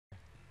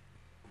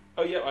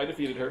Oh yeah, I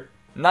defeated her.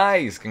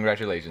 Nice!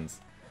 Congratulations.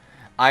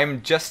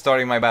 I'm just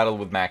starting my battle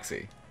with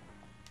Maxi.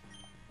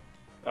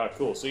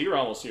 Cool. So you're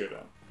almost here then.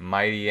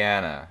 Mighty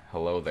Anna,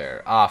 hello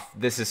there. Ah,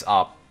 this is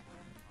up.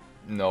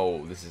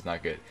 No, this is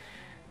not good.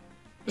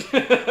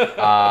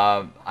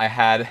 I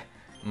had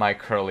my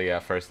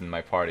Curlia first in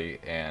my party,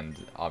 and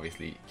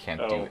obviously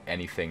can't do Oh.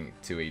 anything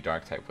to a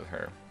dark type with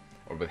her,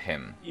 or with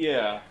him.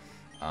 Yeah.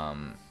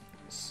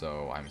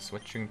 So I'm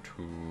switching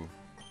to...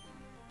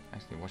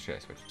 Actually, what should I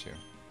switch to?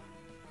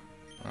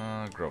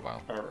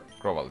 Grovyle. Or,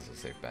 Grovyle is a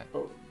safe bet.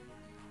 oh.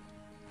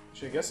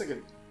 Actually, I guess I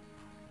could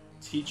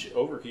teach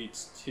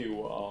Overheats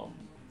to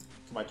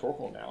my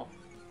Torkoal now.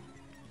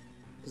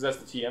 Because that's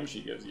the TM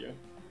she gives you.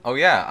 Oh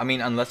yeah, I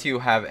mean, unless you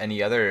have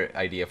any other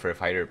idea for a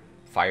fire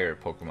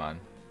Pokemon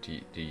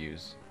to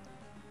use.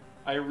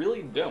 I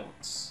really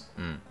don't.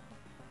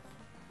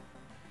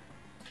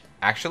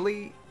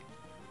 Actually,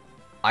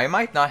 I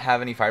might not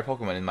have any fire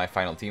Pokemon in my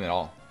final team at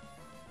all.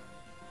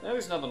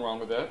 There's nothing wrong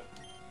with that.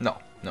 No,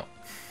 no.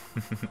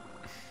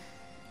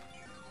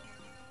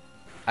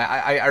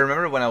 I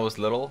remember when I was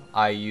little,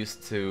 I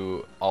used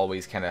to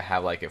always kind of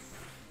have like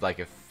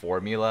a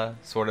formula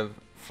sort of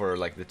for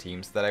like the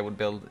teams that I would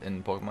build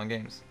in Pokemon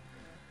games.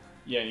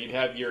 Yeah, and you'd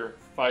have your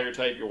fire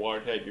type, your water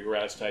type, your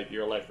grass type,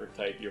 your electric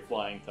type, your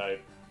flying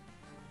type,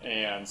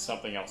 and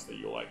something else that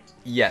you liked.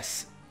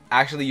 Yes,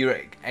 actually,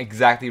 you're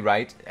exactly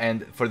right.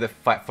 And for the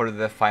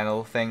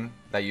final thing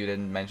that you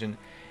didn't mention,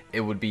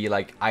 it would be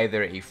like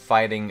either a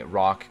fighting,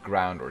 rock,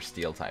 ground, or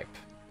steel type.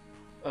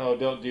 Oh,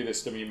 don't do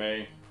this to me,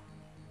 May.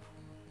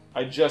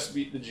 I just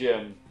beat the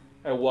gym.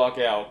 I walk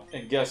out,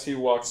 and guess who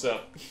walks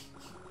up?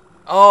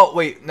 Oh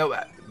wait, no,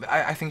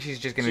 I think she's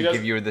just gonna She give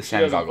doesn't- you the she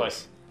sand doesn't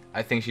goggles. fight.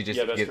 I think she just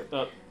Yeah, that's give...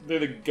 true. They're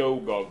the Go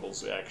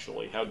goggles,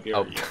 actually. How dare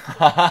Oh. you?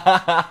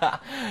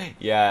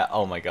 Yeah.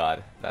 Oh my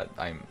God. That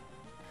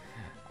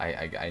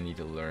I need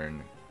to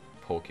learn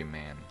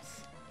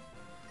Pokemans.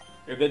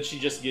 And then she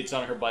just gets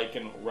on her bike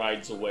and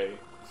rides away.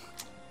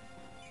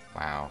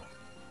 Wow.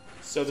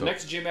 So the So-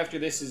 next gym after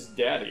this is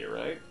Daddy,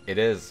 right? It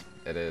is.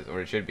 It is,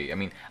 or it should be. I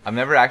mean, I've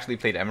never actually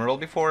played Emerald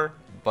before,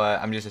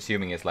 but I'm just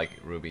assuming it's like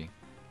Ruby.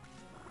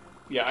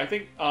 Yeah, I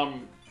think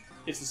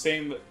it's the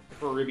same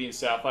for Ruby and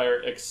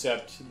Sapphire,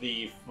 except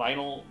the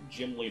final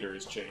gym leader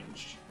has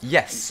changed. And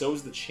Yes. so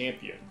is the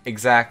champion.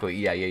 Exactly.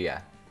 Yeah. Yeah.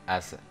 Yeah.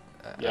 As.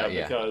 Yeah,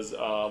 Yeah. because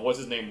what's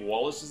his name?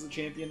 Wallace is the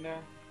champion now.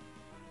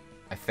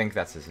 I think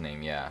that's his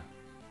name. Yeah.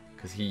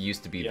 Because he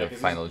used to be Yeah, the 'cause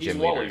final he's gym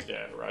leader. Wally's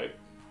dad, right?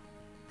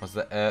 Was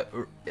that?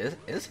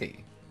 Is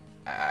he?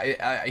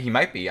 He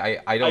might be.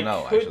 I don't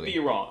know I could actually. be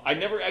wrong. I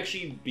never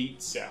actually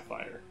beat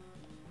Sapphire,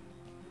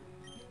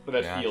 but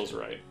that Yeah. feels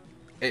right.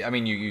 I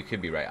mean, you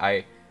could be right.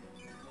 I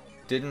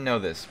didn't know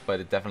this, but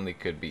it definitely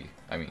could be.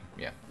 I mean,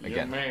 yeah.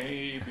 Again, You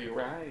may be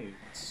right.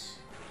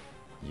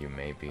 you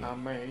may be. I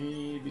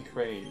may be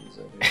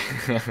crazy.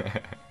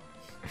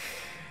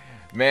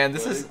 Man,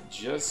 this But is. it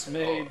just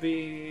may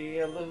be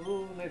a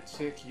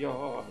lunatic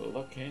you're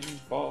looking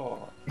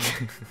for.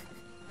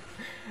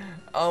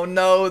 Oh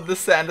no, the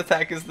sand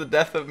attack is the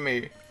death of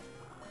me.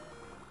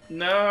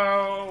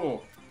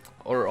 No.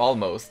 Or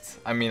almost.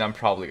 I mean, I'm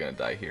probably gonna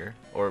die here.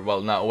 Or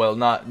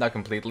not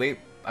completely.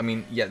 I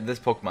mean, yeah, this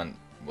Pokemon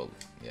will,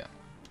 yeah.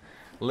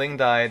 Ling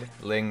died.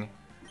 Ling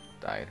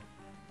died.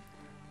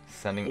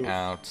 Sending Oof.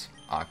 out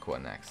Aqua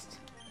next.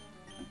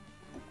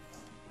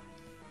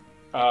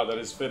 That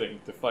is fitting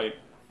to fight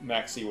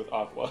Maxi with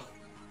Aqua.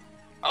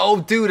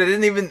 Oh, dude, I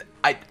didn't even.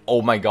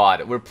 Oh my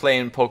God, we're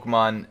playing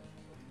Pokemon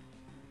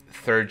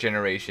 3rd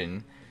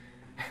generation,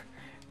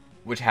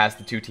 which has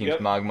the two teams,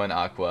 Yep. Magma and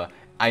Aqua.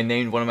 I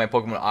named one of my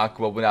Pokemon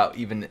Aqua without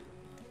even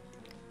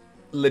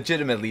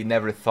legitimately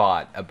never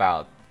thought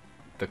about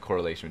the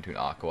correlation between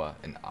Aqua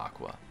and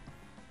Aqua.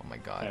 Oh my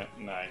God,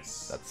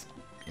 Nice. that's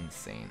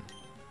insane.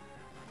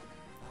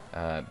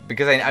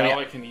 Because I now mean,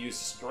 I can use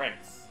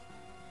Strength.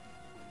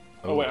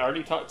 Oh wait, I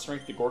already taught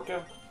Strength to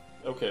Gorka?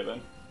 Okay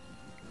then.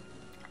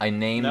 I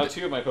named. Now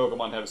 2 of my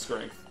Pokemon have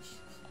Strength.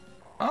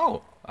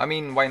 Oh, I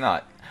mean, why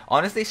not?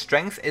 Honestly,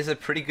 Strength is a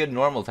pretty good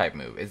normal type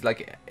move. It's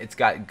like it's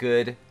got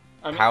good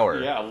I mean, power.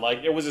 Yeah,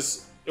 like it was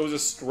a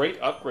straight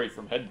upgrade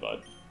from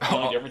Headbutt. The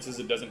only difference is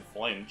it doesn't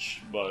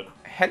flinch, but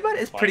Headbutt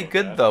is Fine pretty with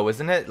good that. though,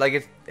 isn't it?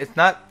 Like it's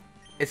not.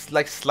 It's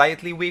like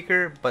slightly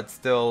weaker, but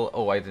still.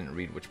 Oh, I didn't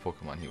read which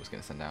Pokemon he was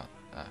gonna send out.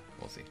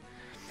 We'll see.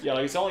 yeah,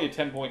 like it's only a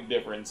 10-point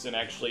difference, and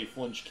actually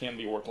flinch can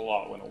be worth a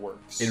lot when it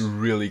works. It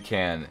really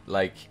can.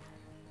 Like,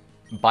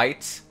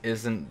 Bite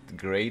isn't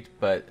great,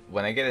 but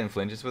when I get in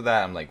flinches with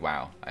that, I'm like,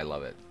 wow, I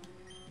love it.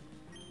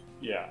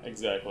 Yeah,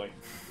 exactly.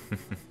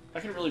 I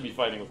can really be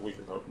fighting with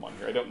weaker Pokemon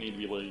here. I don't need to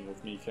be leading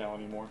with Mikau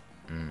anymore.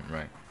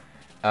 Right.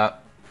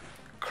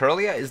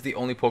 Curlia is the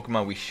only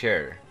Pokemon we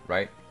share,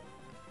 right?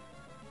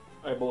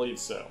 I believe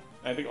so.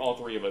 I think all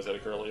 3 of us had a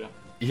Curlia.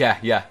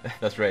 Yeah,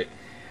 that's right.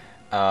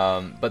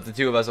 But the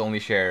 2 of us only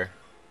share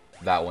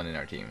that one in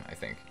our team, I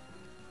think.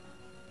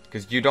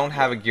 Because you don't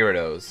have a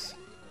Gyarados,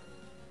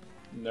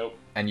 Nope.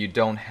 and you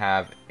don't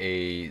have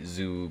a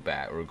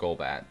Zubat or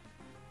Golbat.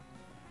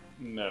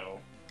 No.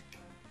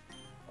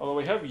 Although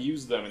we have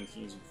used them in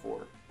teams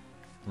before.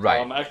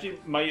 Right. Actually,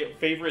 my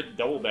favorite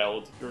double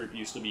battle group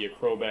used to be a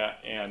Crobat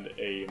and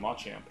a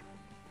Machamp.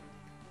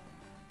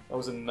 That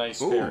was a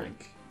nice Ooh. pairing.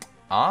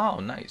 Oh,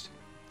 nice.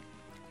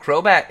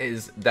 Crobat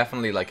is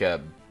definitely like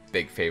a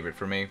big favorite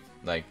for me.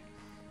 Like,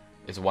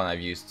 it's one I've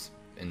used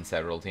in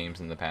several teams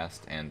in the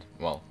past, and,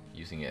 well,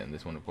 using it in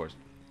this one, of course.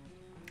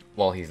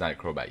 Well, he's not a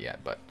Crobat yet,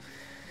 but...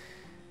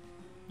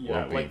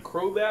 Yeah, like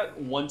Crobat,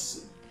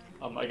 once...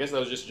 I guess that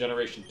was just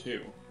Generation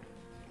 2.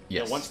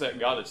 Yes. Yeah, once that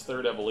got its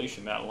third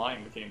evolution, that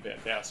line became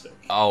fantastic.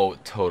 Oh,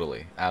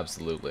 totally.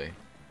 Absolutely.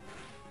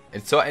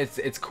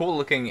 It's cool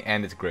looking,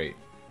 and it's great.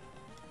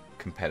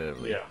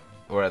 Competitively. Yeah.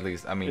 Or at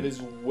least, I mean... It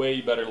is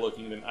way better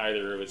looking than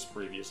either of its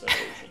previous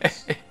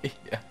evolutions.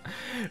 Yeah,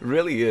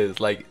 really is.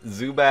 Like,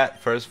 Zubat,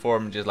 first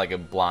form, just like a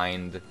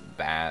blind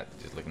bat,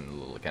 just looking a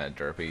little kind of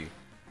derpy.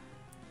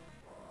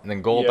 And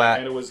then Golbat... Yeah,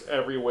 and it was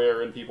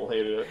everywhere and people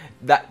hated it.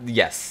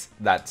 Yes,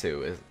 that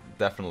too is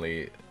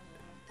definitely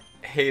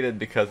hated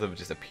because of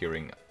just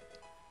appearing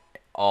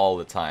all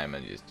the time,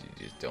 and you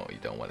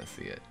don't want to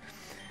see it.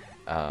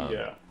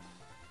 Yeah.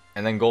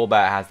 And then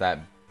Golbat has that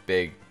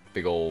big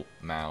old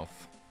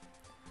mouth,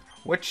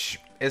 which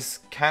is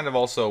kind of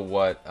also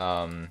what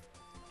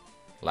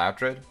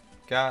Lapdrid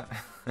got.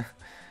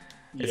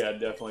 Yeah,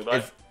 definitely.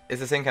 But it's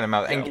the same kind of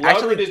mouth. yeah, And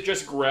actually, is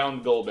just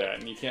ground Golbat,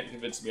 and you can't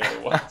convince me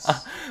otherwise.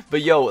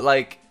 but yo,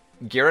 like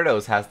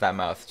Gyarados has that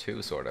mouth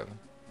too, sort of.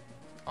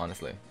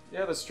 Honestly,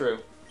 Yeah, that's true.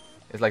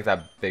 it's like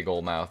that big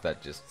old mouth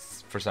that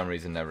just for some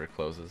reason never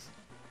closes.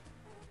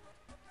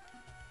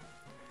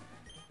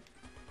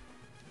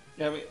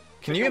 Yeah, I mean,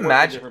 Can it you work with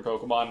imagine? different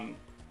Pokemon?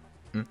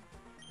 Hmm?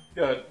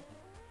 Go ahead.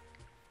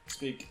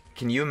 Speak.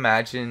 Can you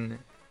imagine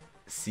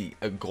see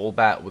a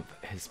Golbat with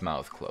his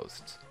mouth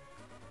closed?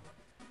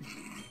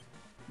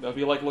 That'd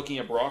be like looking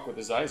at Brock with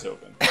his eyes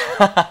open.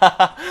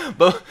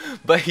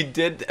 but he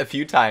did a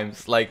few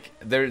times. Like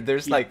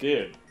there's He like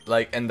did.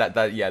 and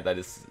that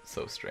is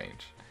so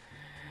strange.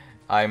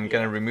 I'm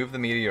gonna remove the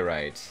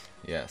meteorite.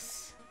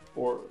 Yes.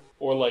 Or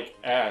like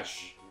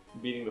Ash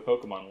beating the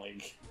Pokemon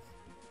League.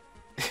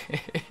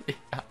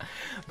 Yeah.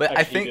 But Actually,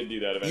 I think he did do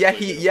that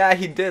eventually.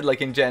 he did,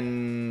 like in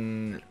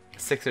Gen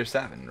 6 or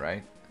 7,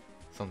 right?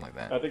 Something like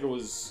that. I think it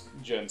was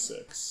Gen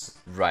 6.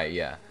 Right,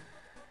 yeah.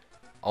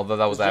 Although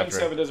that was Gen after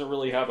 7 doesn't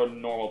really have a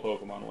normal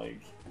Pokemon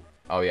League.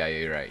 Oh yeah,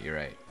 you're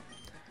right.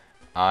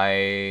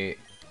 I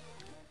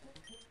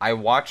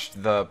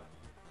watched the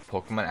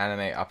Pokemon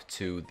anime up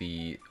to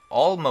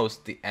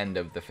almost the end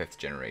of the 5th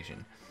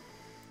generation.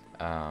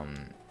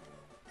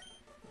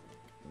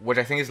 Which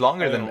I think is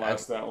longer It than didn't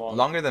last that long.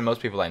 longer than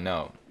most people I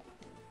know.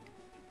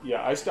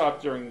 Yeah, I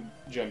stopped during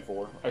Gen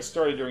 4. I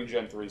started during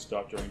Gen 3,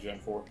 stopped during Gen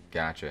 4.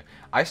 Gotcha.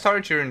 I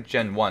started during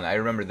Gen 1. I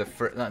remember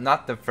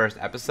not the first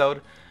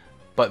episode,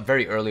 but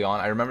very early on.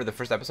 I remember the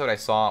first episode I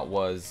saw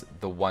was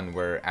the one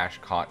where Ash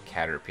caught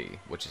Caterpie,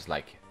 which is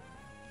like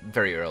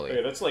very early.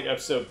 Yeah, that's like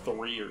episode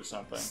 3 or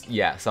something.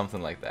 Yeah,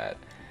 something like that.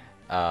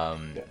 Yeah.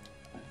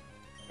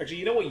 Actually,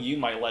 you know what you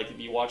might like if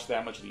you watch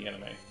that much of the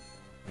anime?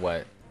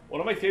 What? One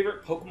of my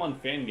favorite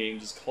Pokemon fan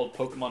games is called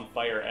Pokemon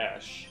Fire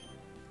Ash.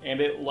 And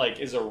it, like,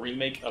 is a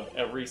remake of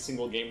every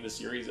single game in the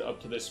series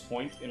up to this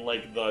point in,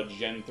 like, the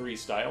Gen 3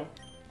 style.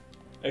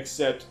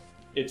 Except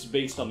it's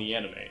based on the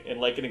anime. And,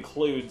 like, it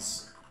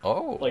includes,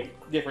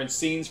 like, different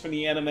scenes from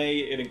the anime.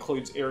 It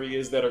includes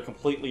areas that are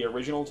completely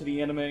original to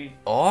the anime.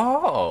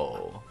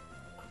 Oh.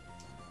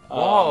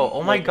 Whoa,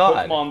 oh my like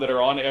god. Pokemon that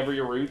are on every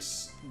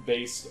routes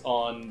based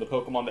on the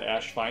Pokemon that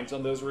Ash finds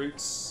on those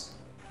routes.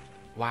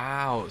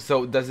 Wow.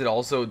 So does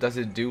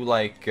it do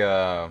like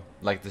the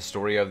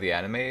story of the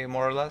anime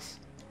more or less?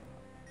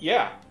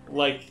 Yeah,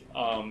 like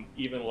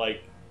even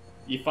like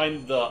you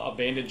find the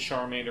abandoned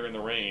Charmander in the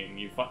rain.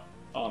 You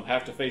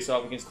have to face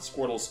off against the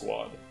Squirtle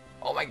Squad.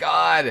 Oh my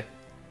god.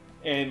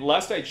 And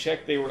last I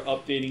checked, they were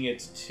updating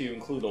it to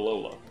include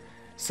Alola.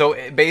 So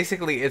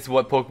basically, it's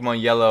what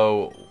Pokemon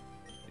Yellow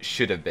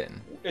should have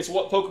been. It's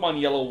what Pokemon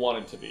Yellow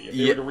wanted to be. If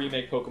they were to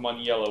remake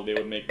Pokemon Yellow, they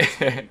would make this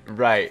game.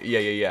 Right.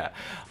 Yeah.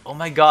 Oh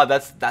my god,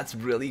 that's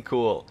really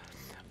cool.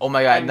 Oh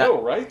my god. I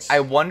know, right? I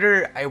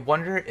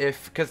wonder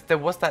if, because there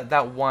was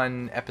that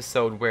one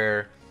episode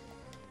where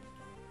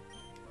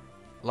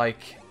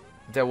like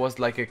there was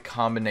like a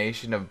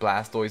combination of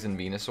Blastoise and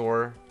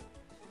Venusaur,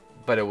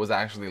 but it was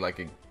actually like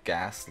a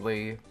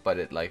Ghastly, but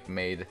it like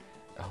made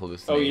a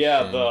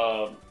hallucination.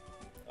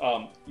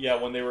 Oh yeah,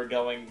 when they were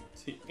going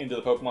into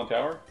the Pokemon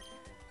Tower.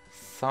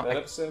 That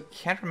episode? I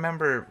can't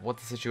remember what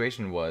the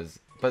situation was,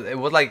 but it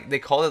was like they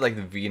called it like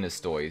the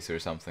Venustoise or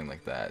something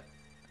like that.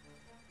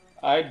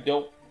 I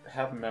don't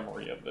have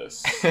memory of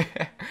this.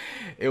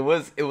 It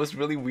was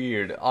really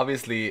weird.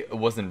 Obviously, it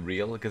wasn't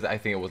real because I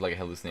think it was like a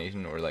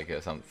hallucination or like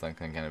some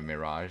kind of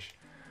mirage.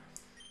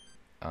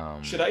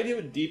 Should I do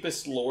a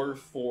deepest lore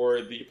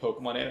for the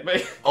Pokemon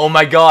anime? Oh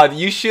my god,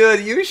 you should!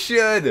 You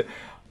should!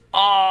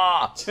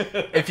 Ah!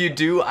 If you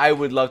do, I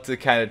would love to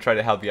kind of try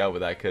to help you out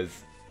with that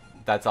because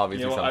that's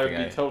obviously something I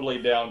would be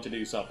totally down to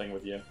do something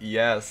with you.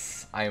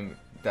 Yes, I'm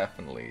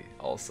definitely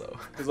also.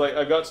 Because like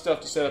I've got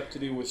stuff to set up to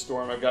do with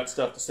Storm. I've got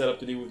stuff to set up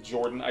to do with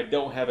Jordan. I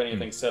don't have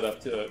anything set up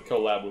to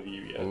collab with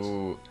you yet.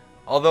 Ooh.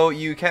 Although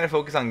you kind of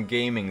focus on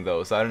gaming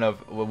though, so I don't know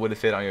if would it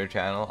fit on your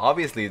channel.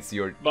 Obviously, it's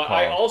your But call.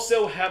 I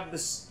also have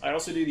this. I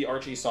also do the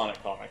Archie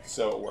Sonic comic,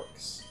 so it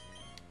works.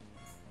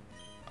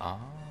 Ah,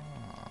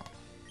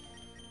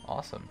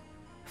 awesome.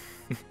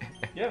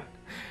 Yeah.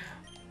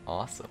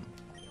 Awesome.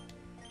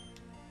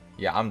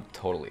 Yeah, I'm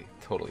totally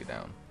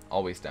down.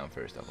 Always down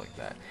for stuff like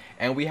that.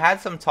 And we had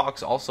some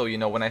talks also, you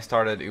know, when I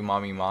started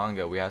Umami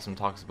Manga, we had some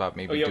talks about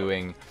maybe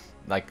doing,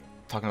 like,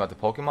 talking about the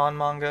Pokemon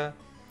manga.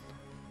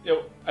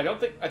 I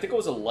think it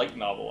was a light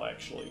novel,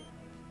 actually.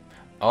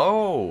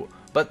 Oh,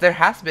 but there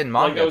has been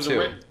manga, like,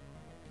 too.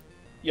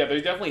 Yeah, there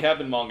definitely have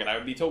been manga, and I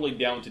would be totally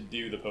down to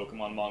do the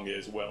Pokemon manga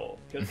as well.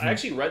 Because I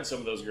actually read some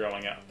of those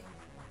growing up.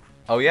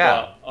 Oh,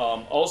 yeah.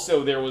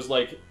 Also, there was,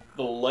 like,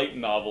 the light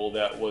novel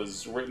that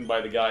was written by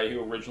the guy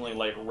who originally,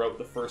 like, wrote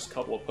the first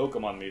couple of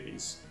Pokemon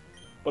movies.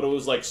 But it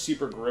was, like,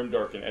 super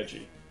grimdark and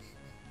edgy.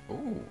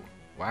 Ooh,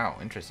 wow,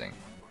 interesting.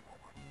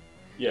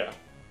 Yeah.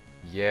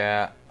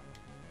 Yeah.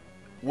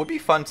 Would be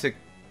fun to...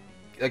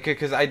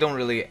 Because I've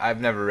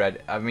never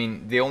read... I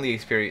mean, the only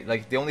experience...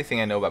 Like, the only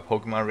thing I know about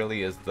Pokemon,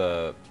 really, is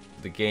the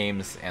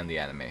games and the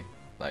anime.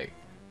 Like,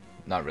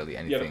 not really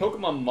anything. Yeah, the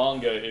Pokemon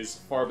manga is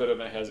far better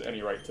than it has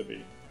any right to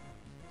be.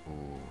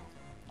 Ooh.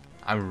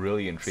 I'm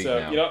really intrigued so,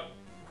 now. You know,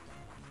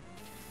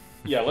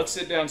 yeah, let's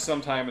sit down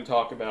sometime and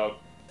talk about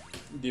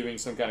doing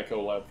some kind of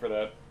collab for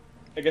that.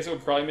 I guess it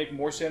would probably make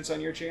more sense on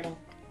your channel.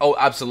 Oh,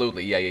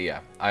 absolutely.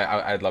 Yeah.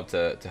 I'd love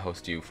to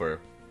host you for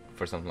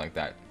something like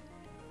that.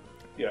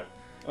 Yeah.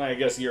 I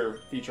guess you're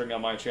featuring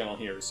on my channel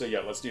here, so yeah,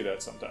 let's do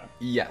that sometime.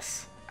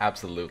 Yes,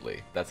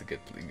 absolutely. That's a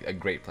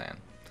great plan.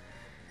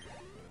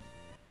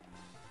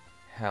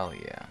 Hell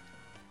yeah.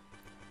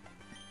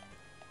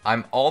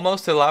 I'm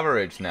almost to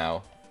Leverage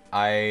now.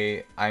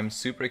 I'm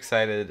super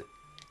excited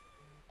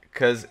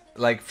because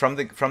like from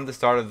the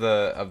start of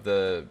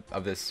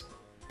this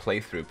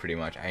playthrough, pretty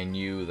much I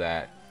knew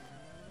that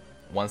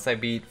once I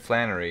beat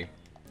Flannery,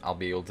 I'll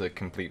be able to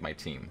complete my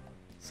team.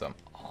 So I'm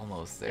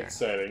almost there.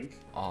 Exciting.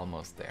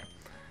 Almost there.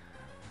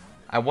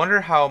 I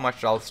wonder how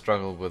much I'll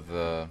struggle with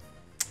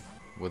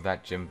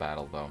that gym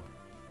battle though.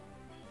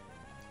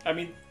 I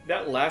mean,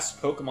 that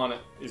last Pokemon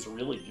is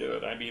really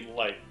good. I mean,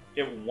 like,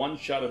 it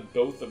one-shotted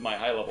both of my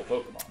high-level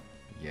Pokemon.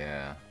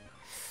 Yeah.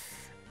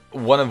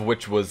 One of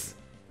which was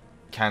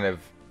kind of,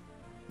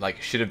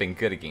 like, should have been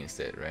good against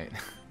it, right?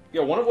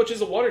 Yeah, one of which is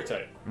a water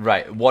type.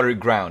 Right, water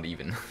ground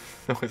even.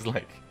 It was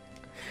like...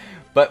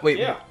 But wait,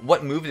 yeah.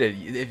 What move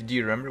did it... Do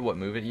you remember what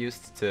move it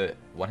used to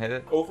one-hit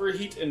it?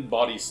 Overheat and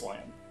Body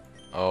Slam.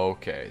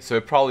 Okay, so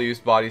it probably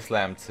used Body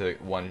Slam to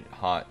one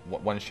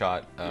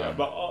shot. Yeah,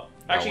 but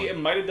actually, it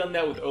might have done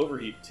that with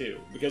Overheat too,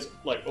 because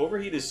like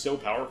Overheat is so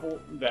powerful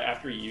that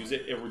after you use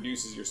it, it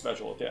reduces your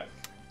special attack.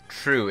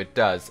 True, it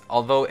does.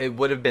 Although it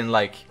would have been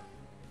like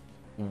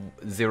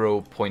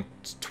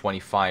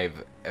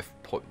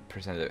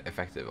 0.25%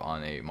 effective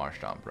on a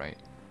Marshtomp, right?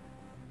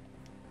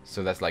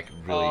 So that's like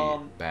really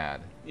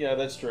bad. Yeah,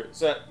 that's true.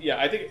 So yeah,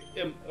 I think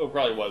it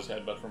probably was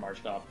Headbutt for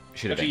Marshtomp.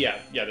 Should have Actually, been.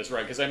 yeah, that's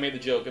right. Because I made the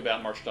joke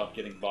about Marshtomp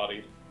getting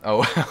bodied.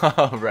 Oh,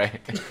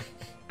 right.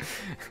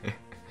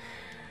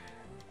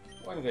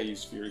 Why did I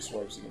use Fury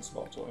Swipes against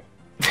Baltoy?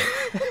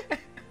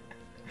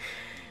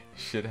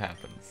 Shit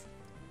happens.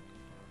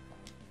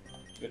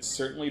 It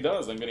certainly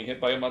does. I'm getting hit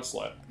by a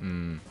Mudslap.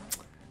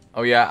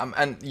 Oh yeah,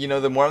 and you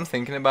know, the more I'm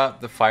thinking about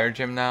the Fire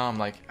Gym now, I'm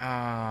like,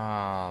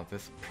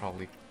 this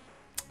probably...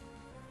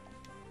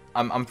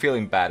 I'm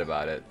feeling bad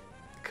about it,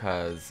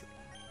 because...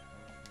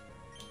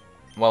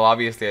 Well,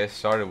 obviously I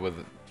started with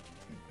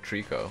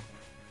Trico,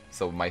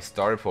 so my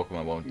starter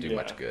Pokemon won't do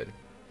much good.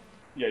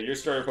 Yeah, your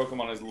starter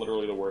Pokemon is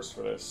literally the worst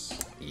for this.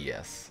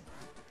 Yes.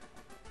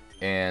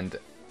 And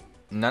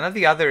none of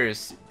the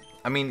others...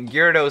 I mean,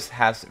 Gyarados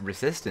has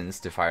resistance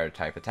to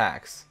Fire-type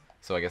attacks,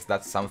 so I guess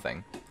that's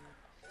something.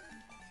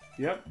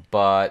 Yep.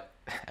 But,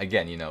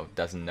 again, you know,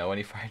 doesn't know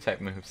any Fire-type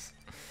moves.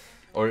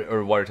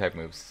 Or Water-type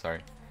moves,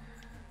 sorry.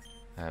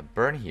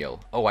 Burn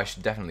Heal. Oh, I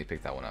should definitely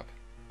pick that one up.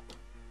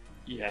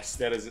 Yes,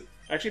 that is...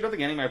 Actually, I don't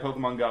think any of my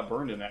Pokemon got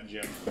burned in that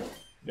gym.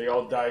 They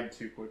all died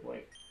too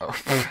quickly. Oh,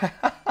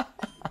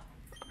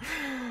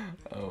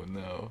 oh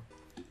no.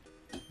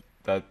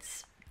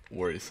 That's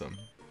worrisome.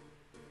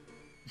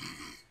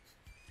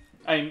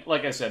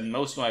 Like I said,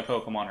 most of my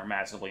Pokemon are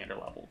massively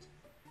underleveled.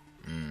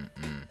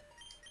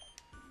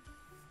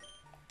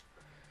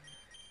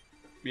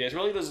 Yeah, it's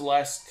really those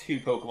last two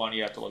Pokemon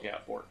you have to look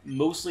out for.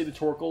 Mostly the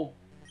Torkoal,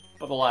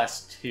 but the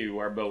last two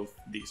are both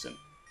decent.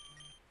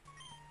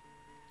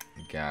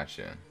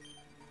 Gotcha.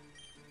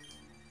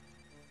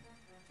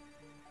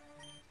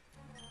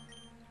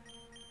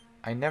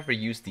 I never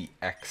use the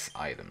X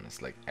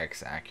items, like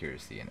X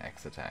accuracy and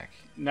X attack.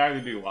 Neither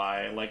do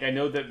I. Like, I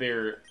know that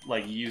they're,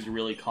 like, used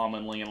really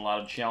commonly in a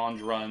lot of challenge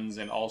runs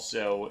and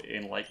also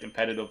in, like,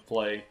 competitive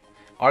play.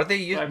 Are they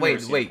used?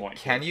 Wait,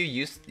 can you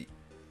use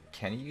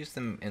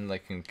them in,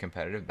 like, in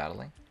competitive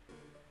battling?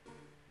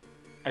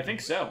 I think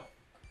so.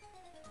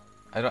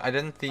 I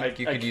didn't think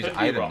you could use could be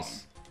items. wrong.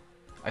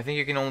 I think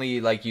you can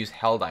only like use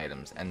held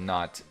items and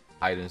not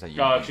items that you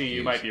Gotcha, use.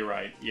 you might be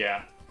right.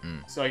 Yeah.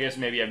 Mm. So I guess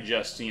maybe I've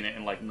just seen it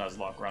in like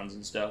Nuzlocke runs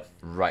and stuff.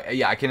 Right.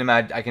 Yeah, I can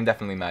imagine. I can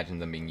definitely imagine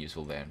them being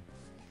useful there.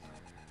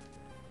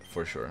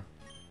 For sure.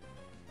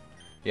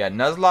 Yeah,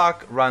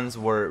 Nuzlocke runs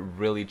were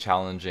really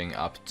challenging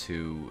up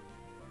to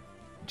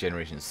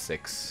Generation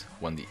 6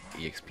 when the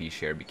EXP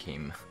share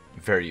became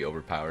very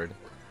overpowered.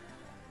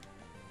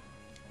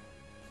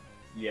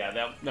 Yeah,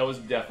 that was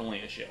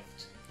definitely a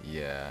shift.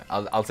 Yeah,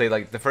 I'll say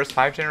like the first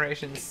 5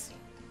 generations,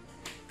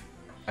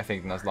 I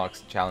think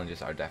Nuzlocke's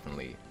challenges are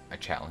definitely a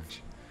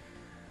challenge.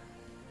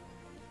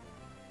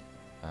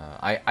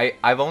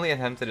 I've only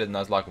attempted a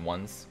Nuzlocke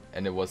once,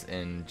 and it was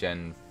in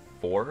Gen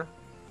 4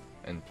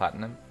 in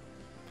Platinum.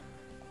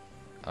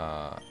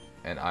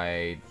 And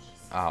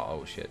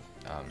oh shit.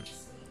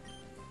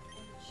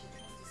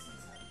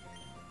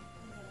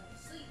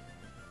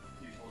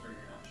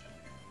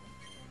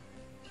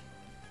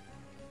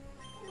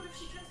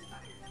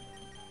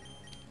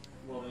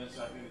 Well, then it's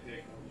not going to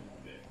take more than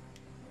one day.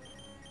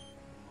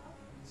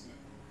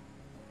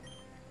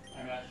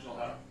 I imagine you'll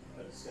have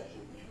a discussion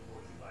with you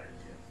before she fires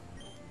you.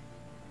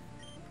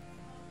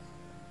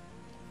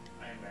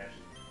 I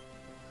imagine.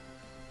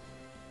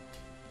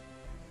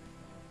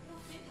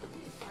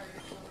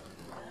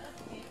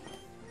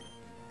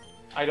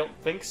 I don't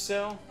think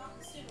so.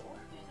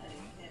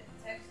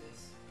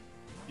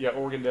 Yeah,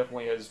 Oregon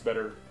definitely has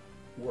better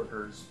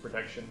workers'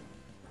 protection.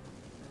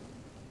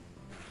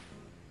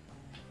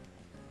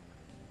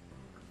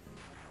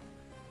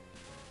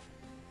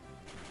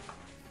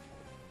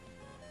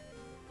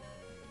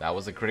 That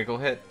was a critical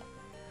hit.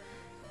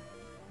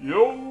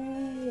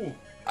 Yo!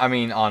 I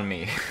mean, on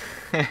me.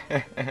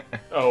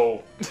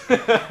 Oh.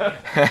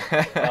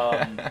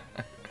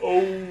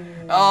 Oh.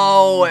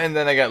 Oh, and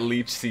then I got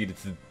leech seeded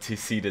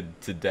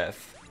to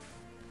death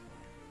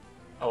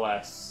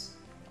Alas.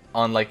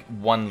 on like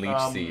one leech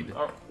seed.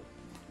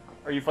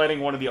 Are you fighting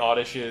one of the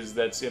Oddishes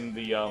that's in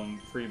the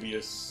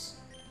previous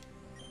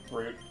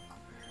route?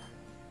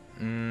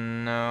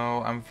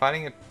 No, I'm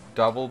fighting a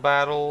double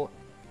battle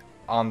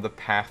on the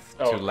path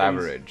to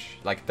Laverage,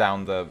 like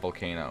down the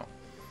volcano.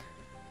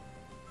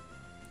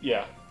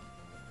 Yeah.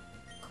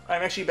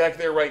 I'm actually back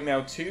there right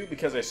now too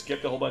because I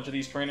skipped a whole bunch of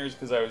these trainers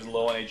because I was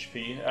low on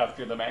HP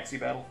after the maxi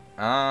battle.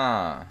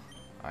 Ah,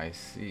 I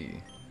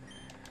see.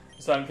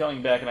 So I'm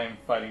coming back and I'm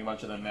fighting a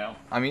bunch of them now.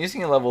 I'm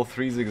using a level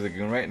 3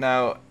 Zigzagoon right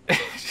now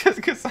just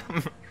because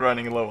I'm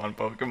running low on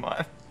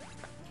Pokemon.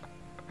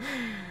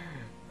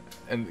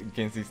 And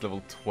against these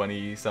level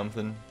 20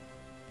 something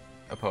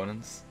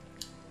opponents.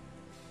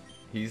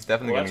 He's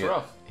definitely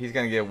he's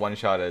gonna get one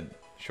shotted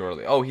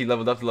shortly. Oh, he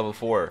leveled up to level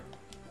 4.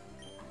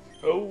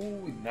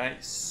 Oh,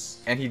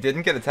 nice. And he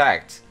didn't get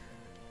attacked.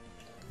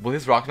 Will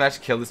his Rock Smash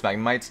kill this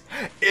Magnemite?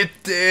 It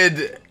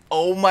did!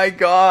 Oh my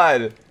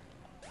god!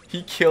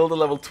 He killed a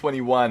level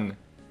 21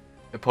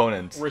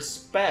 opponent.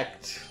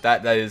 Respect.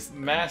 That is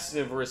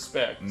massive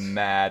respect.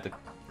 Mad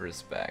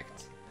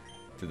respect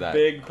to that.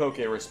 Big Poke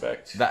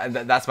respect.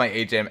 That's my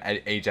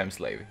A-Gem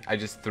slave. I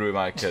just threw him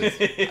out because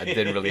I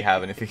didn't really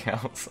have anything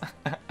else.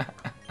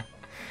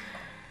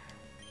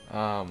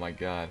 Oh my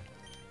god.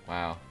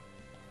 Wow.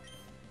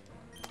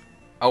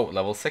 Oh,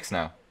 level 6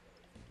 now.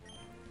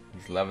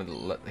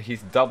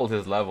 He's doubled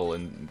his level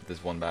in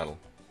this one battle.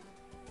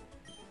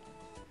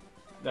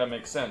 That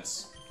makes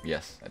sense.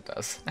 Yes, it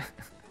does.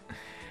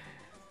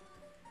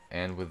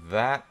 And with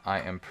that, I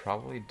am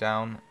probably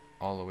down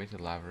all the way to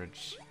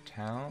Laverage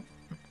Town.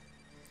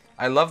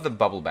 I love the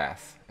bubble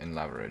bath in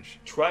Laverage.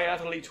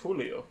 Triathlete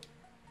Julio.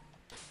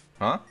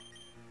 Huh?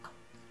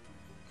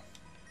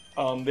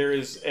 There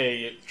is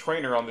a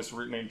trainer on this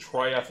route named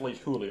Triathlete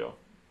Julio.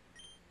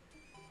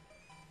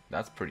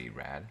 That's pretty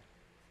rad.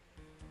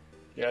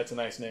 Yeah, it's a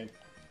nice name.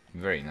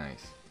 Very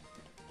nice.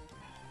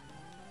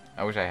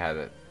 I wish I had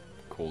a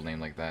cool name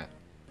like that.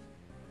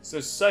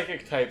 So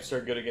psychic types are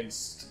good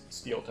against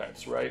steel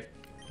types, right?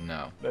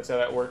 No. That's how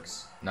that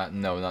works? Not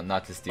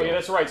to steal. Oh yeah,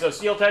 that's right. So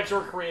steel types were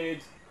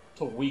created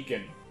to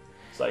weaken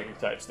psychic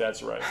types.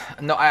 That's right.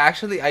 No,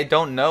 I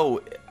don't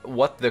know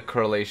what the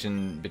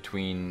correlation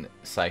between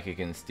psychic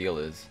and steel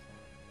is.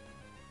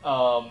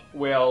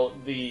 Well,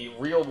 the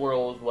real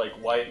world, like,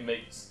 why it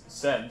makes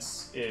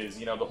sense is,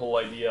 you know, the whole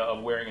idea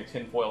of wearing a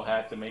tinfoil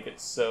hat to make it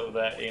so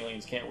that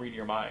aliens can't read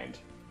your mind.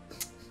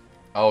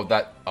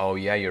 Oh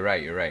yeah, you're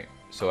right.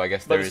 So I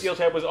guess But the steel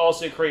type was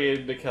also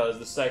created because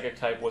the psychic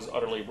type was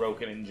utterly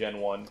broken in Gen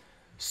 1.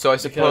 So I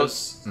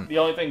suppose... the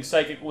only thing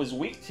psychic was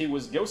weak to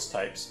was ghost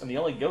types, and the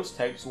only ghost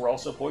types were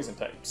also poison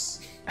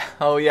types.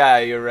 Oh yeah,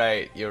 you're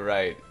right.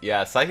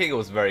 Yeah, psychic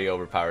was very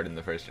overpowered in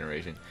the first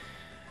generation.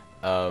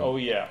 Oh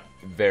yeah.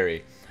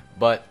 Very.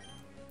 But,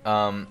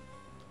 oh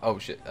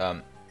shit,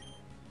 what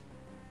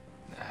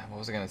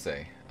was I gonna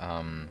say?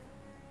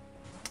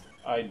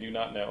 I do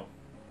not know.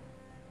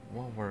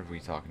 What were we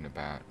talking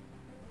about?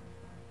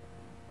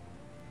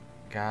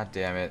 God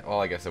damn it. Well,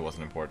 I guess it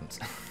wasn't important.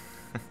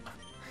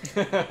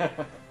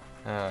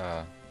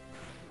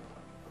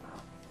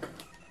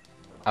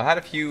 I've had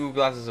a few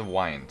glasses of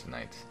wine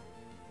tonight.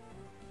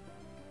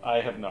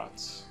 I have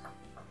not.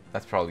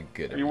 That's probably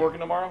good. Are you working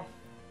tomorrow?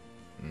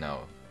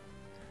 No.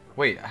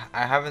 Wait,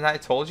 haven't I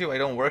told you I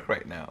don't work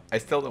right now? I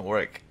still don't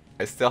work.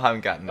 I still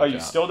haven't gotten a Oh, job. you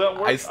still don't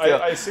work?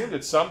 I assumed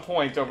at some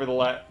point over the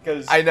last...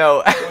 Because I know.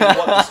 it was,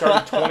 what, the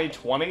start of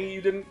 2020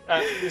 you didn't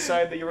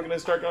decide that you were going to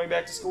start going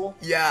back to school?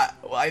 Yeah,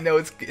 well, I know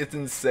it's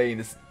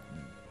insane.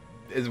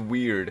 It's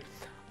weird.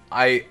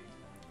 I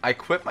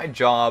quit my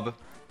job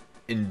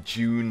in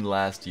June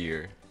last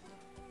year.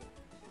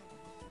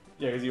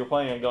 Yeah, because you were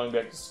planning on going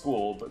back to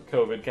school, but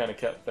COVID kind of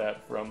kept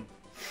that from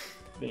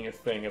being a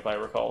thing, if I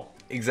recall.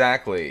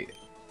 Exactly.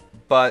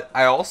 But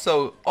I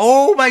also...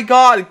 Oh my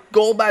god!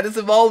 Golbat is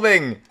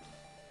evolving!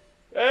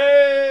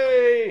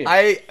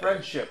 Hey!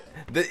 Friendship.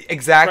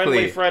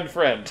 Exactly. Friendly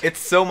friend. It's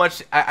so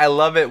much... I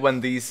love it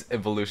when these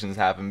evolutions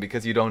happen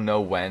because you don't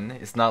know when.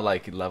 It's not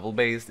like level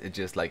based. It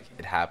just like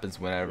it happens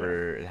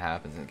whenever it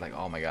happens. And it's like,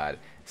 oh my god.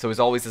 So it's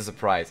always a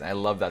surprise. And I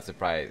love that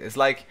surprise. It's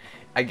like,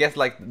 I guess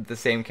like the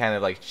same kind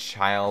of like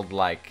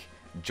childlike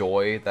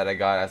joy that I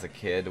got as a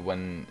kid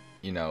when,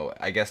 you know,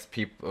 I guess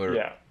people... Or,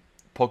 yeah.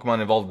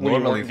 Pokemon evolved When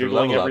normally through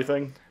level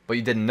everything. up, but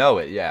you didn't know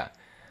it, yeah.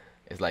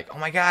 It's like, oh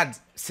my god,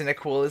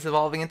 Cyndaquil is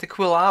evolving into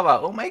Quilava,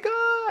 oh my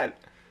god!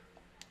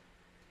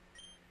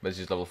 But it's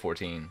just level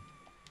 14.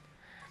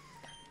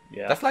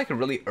 Yeah. That's like a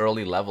really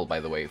early level,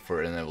 by the way,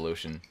 for an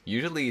evolution.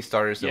 Usually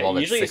starters evolve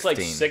at 16. Usually it's like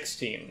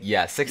 16.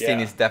 Yeah, 16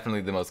 is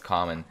definitely the most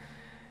common.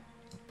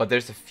 But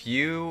there's a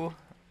few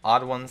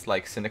odd ones,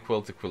 like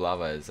Cyndaquil to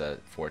Quilava is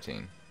at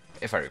 14,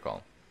 if I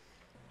recall.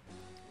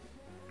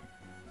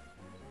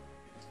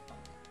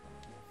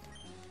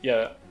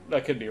 Yeah,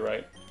 that could be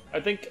right. I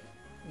think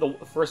the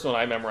first one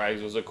I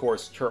memorized was, of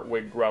course,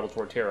 Turtwig, Gravel,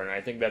 Torterra, and I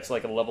think that's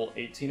like a level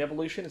 18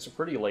 evolution. It's a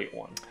pretty late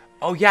one.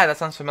 Oh yeah, that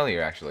sounds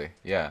familiar, actually.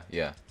 Yeah,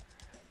 yeah.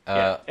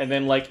 Yeah, and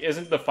then, like,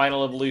 isn't the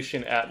final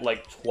evolution at,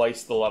 like,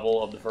 twice the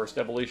level of the first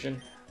evolution?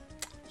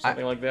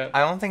 Something like that? I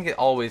don't think it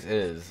always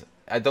is.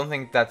 I don't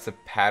think that's a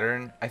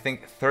pattern. I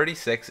think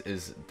 36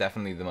 is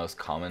definitely the most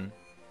common.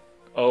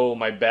 Oh,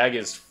 my bag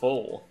is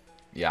full.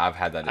 Yeah, I've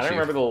had that issue. I don't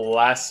remember the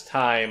last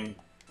time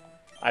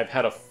I've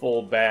had a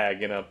full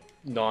bag in a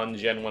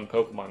non-Gen 1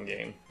 Pokemon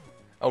game.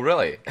 Oh,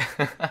 really?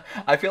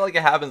 I feel like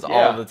it happens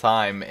all the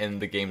time in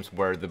the games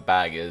where the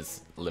bag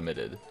is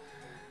limited.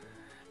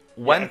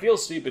 When... Yeah, it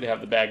feels stupid to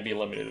have the bag be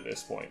limited at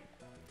this point.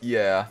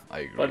 Yeah, I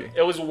agree. But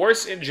it was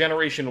worse in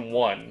Generation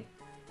 1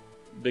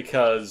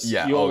 because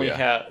you only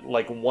had,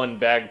 like, one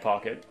bag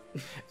pocket.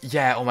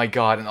 Yeah, oh my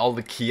god, and all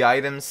the key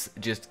items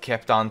just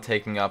kept on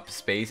taking up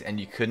space, and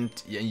you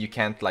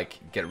can't, like,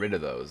 get rid of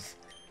those.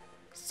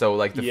 So,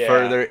 like, the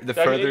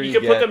further you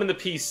can put them in the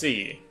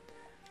PC.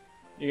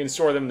 You can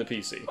store them in the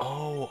PC.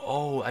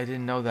 Oh, I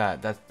didn't know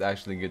that. That's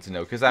actually good to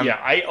know, because Yeah,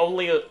 I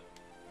only...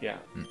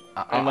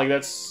 and, like,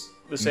 that's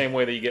the same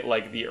way that you get,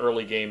 like, the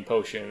early game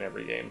potion in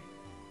every game.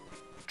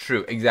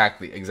 True,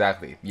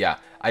 exactly. Yeah,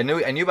 I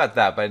knew about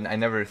that, but I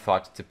never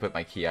thought to put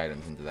my key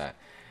items into that.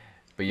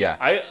 But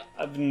yeah.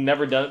 I've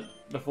never done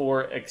it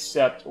before,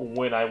 except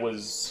when I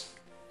was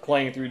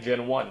playing through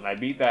Gen 1, and I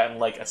beat that in,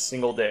 like, a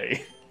single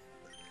day.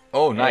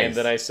 Oh, nice. And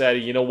then I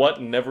said, you know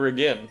what, never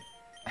again.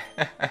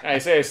 I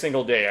say a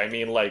single day, I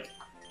mean, like,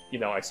 you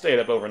know, I stayed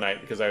up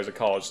overnight because I was a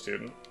college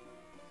student.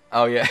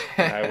 Oh, yeah.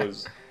 And I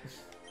was...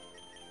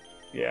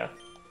 Yeah.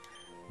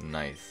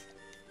 Nice.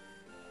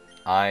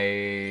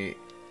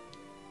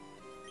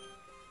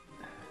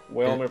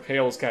 Whalmer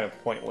Pale is kind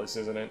of pointless,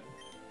 isn't it?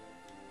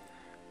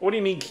 What do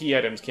you mean key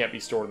items can't be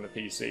stored in the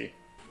PC?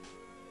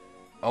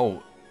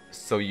 Oh,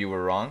 so you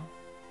were wrong?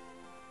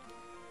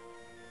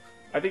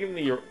 I think in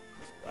the...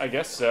 I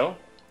guess so.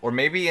 Or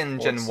maybe in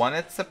Gen 1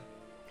 it's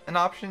an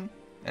option,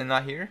 and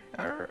not here?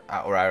 Or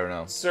I don't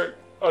know.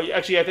 Oh,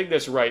 actually, I think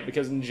that's right,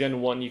 because in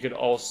Gen 1 you could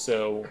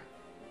also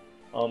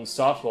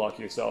soft lock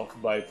yourself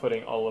by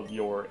putting all of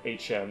your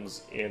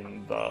HMs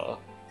in the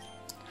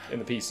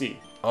PC.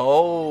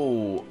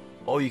 Oh,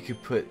 you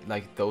could put,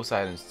 like, those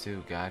items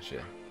too,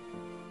 gotcha.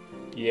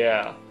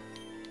 Yeah.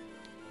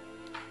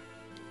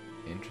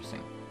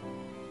 Interesting.